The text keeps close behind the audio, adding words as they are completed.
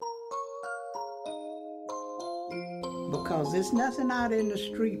because there's nothing out in the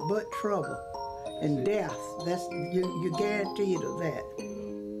street but trouble and death. That's you're guaranteed of that.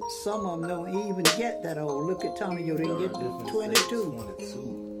 Some of them don't even get that old. Look at Tony, you didn't get to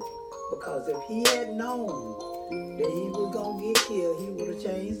 22. Because if he had known that he was gonna get killed, he would have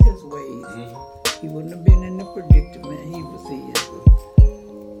changed his ways. He wouldn't have been in the predicament he was in.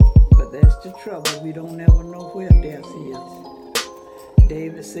 But that's the trouble. We don't ever know where death is.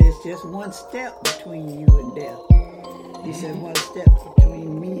 David says just one step between you and death. He said one step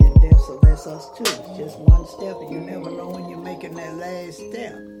between me and death, so that's us too. It's just one step, and you never know when you're making that last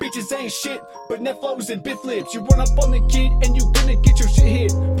step. Bitches ain't shit, but net flows and bit flips. You run up on the kid and you gonna get your shit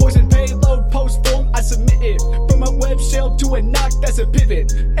hit. Poison payload, post form, I submit it. From a web shell to a knock, that's a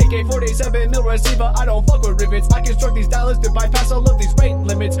pivot. AK-47 mil receiver, I don't fuck with rivets. I construct these dollars to bypass all of these rate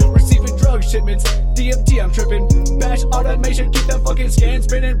limits. Receiving drug shipments, DMT I'm tripping. Bash automation, keep that fucking scan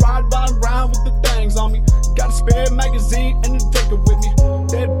spinning. Ride round with the things on me. Got a spare magazine and a taker with me.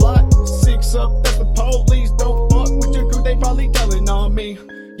 Dead block, 6 up, that's the police. Don't fuck with your crew, they probably telling on me.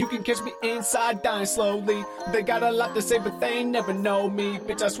 You can catch me inside, dying slowly. They got a lot to say, but they ain't never know me.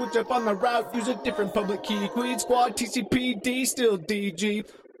 Bitch, I switch up on the route, use a different public key. Queen Squad, TCPD, still DG.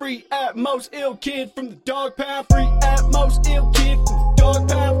 Free at most ill kid from the dog pound. Free at most ill kid from the dog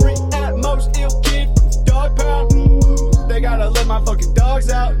pound. Free at most ill kid from the dog pound. They gotta let my fucking dogs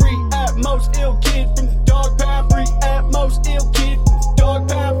out. Free at most ill kid from the dog pound. Free at most ill kid from the dog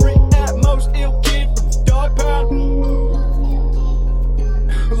pound. Free at most ill kid from the dog pound.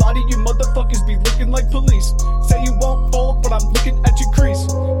 A lot of you motherfuckers be looking like police. Say you won't fold, but I'm looking at your crease.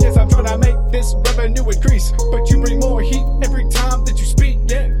 Yes, I'm trying to make this revenue increase, but you bring more heat every time that you speak.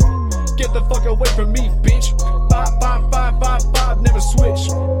 Yeah, get the fuck away from me, bitch. 5, 5, 5, 5, 5, never switch.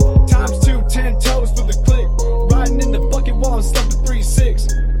 Times 2, 10 toes for the click. Riding in the bucket while I'm slumping 3, 6.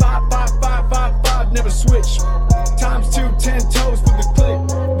 5, 5, 5, 5, 5, never switch. Times 2, 10 toes for the click.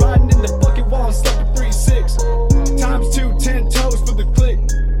 Riding in the bucket while I'm slumping 3, 6. Times 2, 10 toes for the click.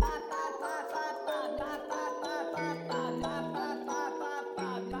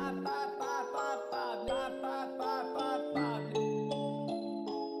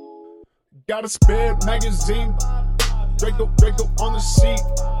 Got a spare magazine. Draco on the seat.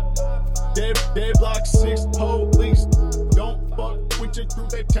 Dead block 6 police. Don't fuck with your crew,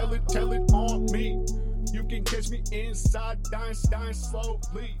 they tell it on me. You can catch me inside, dying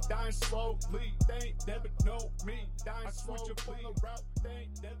slowly. They ain't never know me. Dying slowly. They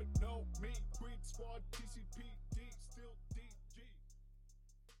ain't never know me. Queen Squad, TCP.